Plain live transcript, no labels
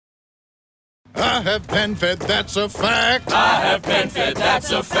I have PenFed, that's a fact. I have PenFed,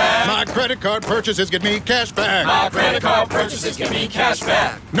 that's a fact. My credit card purchases get me cash back. My credit card purchases get me cash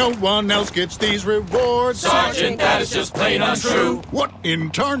back. No one else gets these rewards. Sergeant, that is just plain untrue. What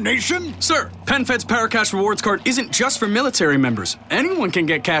in tarnation? Sir, PenFed's PowerCash Rewards card isn't just for military members. Anyone can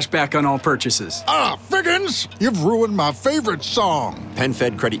get cash back on all purchases. Ah, Figgins! You've ruined my favorite song.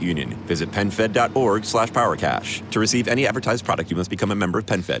 PenFed Credit Union. Visit PenFed.org/PowerCash. To receive any advertised product, you must become a member of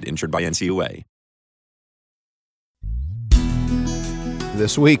PenFed, insured by NCUA.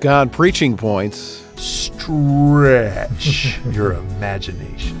 This week on Preaching Points, stretch your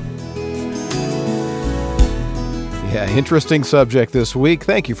imagination. Yeah, interesting subject this week.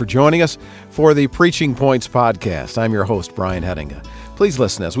 Thank you for joining us for the Preaching Points podcast. I'm your host, Brian Hettinga. Please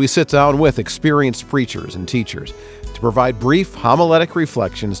listen as we sit down with experienced preachers and teachers to provide brief homiletic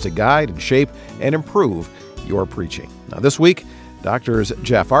reflections to guide and shape and improve your preaching. Now, this week, Drs.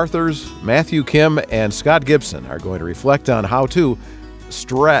 Jeff Arthurs, Matthew Kim, and Scott Gibson are going to reflect on how to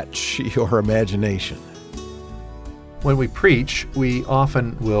stretch your imagination. When we preach, we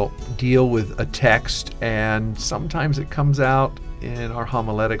often will deal with a text, and sometimes it comes out in our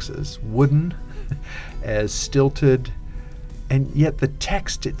homiletics as wooden, as stilted, and yet the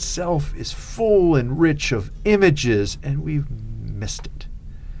text itself is full and rich of images, and we've missed it.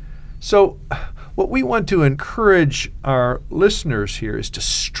 So what we want to encourage our listeners here is to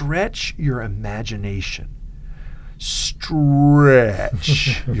stretch your imagination.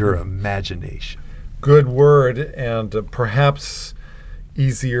 Stretch your imagination. Good word, and perhaps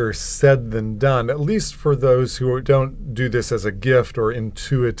easier said than done, at least for those who don't do this as a gift or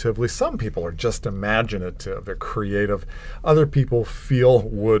intuitively. Some people are just imaginative, they're creative. Other people feel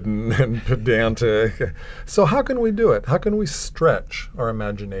wooden and pedantic. So how can we do it? How can we stretch our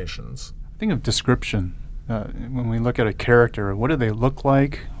imaginations? Think of description. When we look at a character, what do they look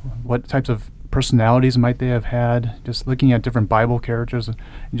like? What types of personalities might they have had? Just looking at different Bible characters, and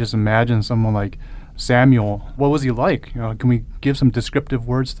just imagine someone like Samuel. What was he like? Can we give some descriptive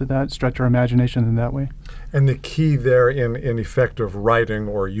words to that, stretch our imagination in that way? And the key there in effective writing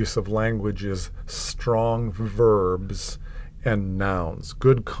or use of language is strong verbs and nouns,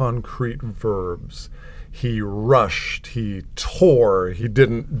 good concrete verbs. He rushed, he tore, he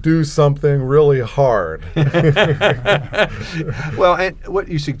didn't do something really hard. Well, and what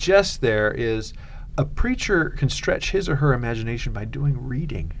you suggest there is a preacher can stretch his or her imagination by doing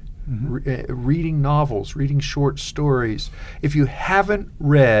reading. Reading novels, reading short stories. If you haven't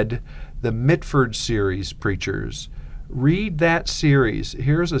read the Mitford series, preachers, read that series.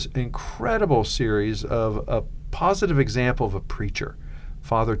 Here's an incredible series of a positive example of a preacher,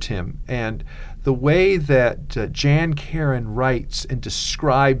 Father Tim, and the way that Jan Karen writes and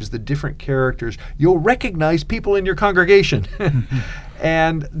describes the different characters, you'll recognize people in your congregation.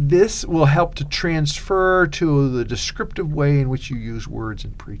 And this will help to transfer to the descriptive way in which you use words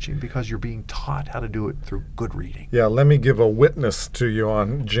in preaching, because you're being taught how to do it through good reading. Yeah, let me give a witness to you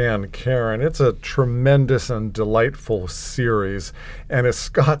on Jan Karen. It's a tremendous and delightful series. And as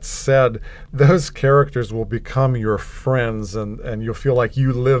Scott said, those characters will become your friends, and you'll feel like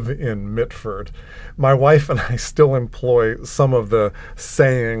you live in Mitford. My wife and I still employ some of the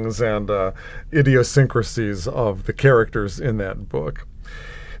sayings and idiosyncrasies of the characters in that book.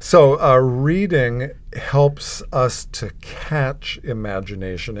 So reading helps us to catch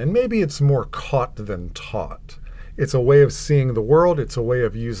imagination, and maybe it's more caught than taught. It's a way of seeing the world, it's a way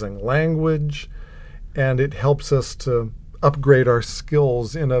of using language, and it helps us to upgrade our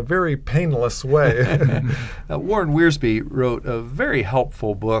skills in a very painless way. Warren Wiersbe wrote a very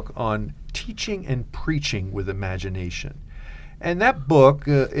helpful book on teaching and preaching with imagination. And that book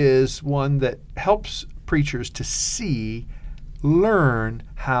is one that helps preachers to learn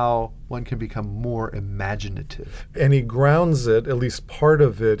how one can become more imaginative. And he grounds it, at least part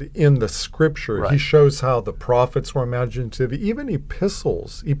of it, in the scripture. Right. He shows how the prophets were imaginative, even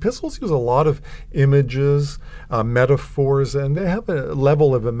epistles. Epistles use a lot of images, metaphors, and they have a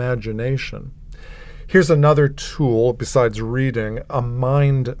level of imagination. Here's another tool besides reading, a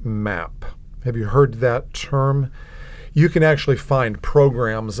mind map. Have you heard that term? You can actually find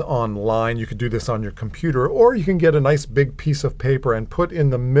programs online. You could do this on your computer, or you can get a nice big piece of paper and put in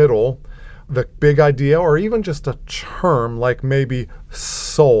the middle the big idea, or even just a term like maybe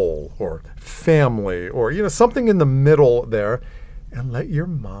soul or family, or something in the middle there, and let your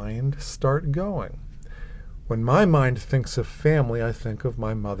mind start going. When my mind thinks of family, I think of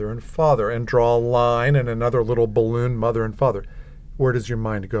my mother and father, and draw a line and another little balloon, mother and father. Where does your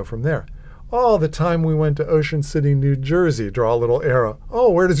mind go from there? Oh, the time we went to Ocean City, New Jersey, draw a little arrow.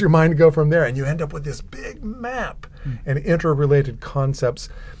 Oh, where does your mind go from there? And you end up with this big map and interrelated concepts.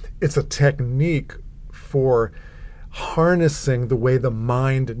 It's a technique for harnessing the way the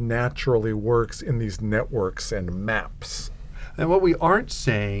mind naturally works in these networks and maps. And what we aren't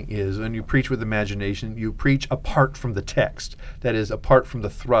saying is when you preach with imagination, you preach apart from the text. That is, apart from the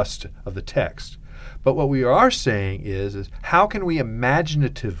thrust of the text. But what we are saying is how can we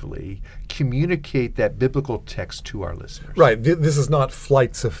imaginatively communicate that biblical text to our listeners? Right. This is not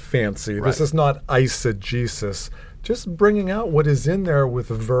flights of fancy. Right. This is not eisegesis. Just bringing out what is in there with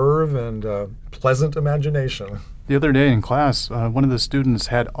verve and pleasant imagination. The other day in class, one of the students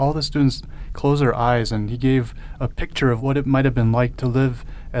had all the students close their eyes, and he gave a picture of what it might have been like to live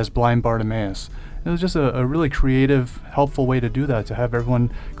as blind Bartimaeus. It was just a really creative, helpful way to do that, to have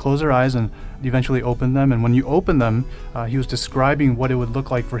everyone close their eyes and eventually open them. And when you open them, he was describing what it would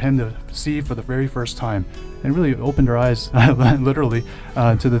look like for him to see for the very first time. And really opened our eyes, literally,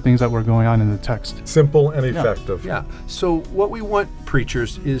 to the things that were going on in the text. Simple and effective. Yeah. So what we want,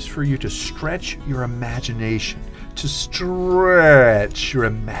 preachers, is for you to stretch your imagination. To stretch your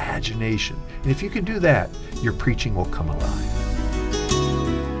imagination. And if you can do that, your preaching will come alive.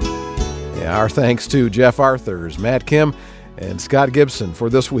 Yeah, our thanks to Jeff Arthurs, Matt Kim, and Scott Gibson for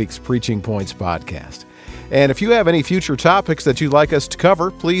this week's Preaching Points podcast. And if you have any future topics that you'd like us to cover,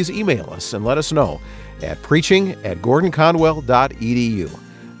 please email us and let us know at preaching@gordonconwell.edu.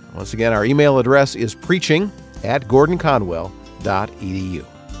 Once again, our email address is preaching@gordonconwell.edu.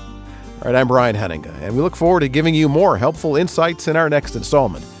 All right, I'm Brian Henninga, and we look forward to giving you more helpful insights in our next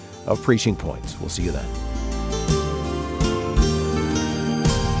installment of Preaching Points. We'll see you then.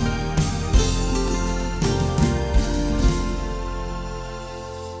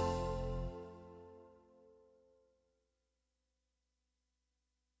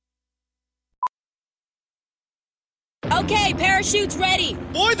 Okay, parachutes ready.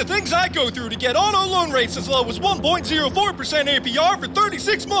 Boy, the things I go through to get auto loan rates as low as 1.04% APR for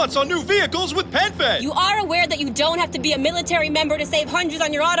 36 months on new vehicles with PenFed. You are aware that you don't have to be a military member to save hundreds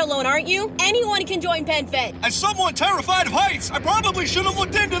on your auto loan, aren't you? Anyone can join PenFed. As someone terrified of heights, I probably should have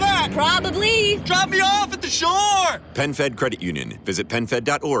looked into that. Probably. Drop me off at the shore. PenFed Credit Union. Visit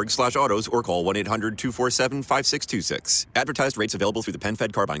PenFed.org/autos or call 1-800-247-5626. Advertised rates available through the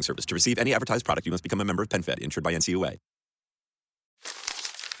PenFed car buying service. To receive any advertised product, you must become a member of PenFed, insured by NCUA.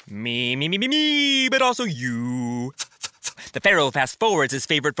 Me, but also you. The Pharaoh fast forwards his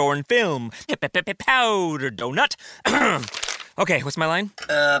favorite foreign film, Powder Donut. Okay, what's my line?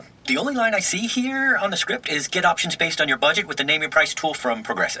 The only line I see here on the script is get options based on your budget with the Name Your Price tool from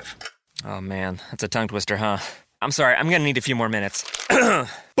Progressive. Oh man, that's a tongue twister, huh? I'm sorry, I'm gonna need a few more minutes.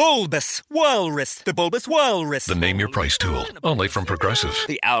 Bulbous Walrus, the Bulbous Walrus. The Name Your Price tool, only from Progressive.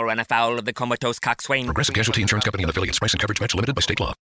 The owl ran afoul of the comatose coxswain. Progressive Casualty Insurance Company and affiliates. Price and coverage match limited by state law.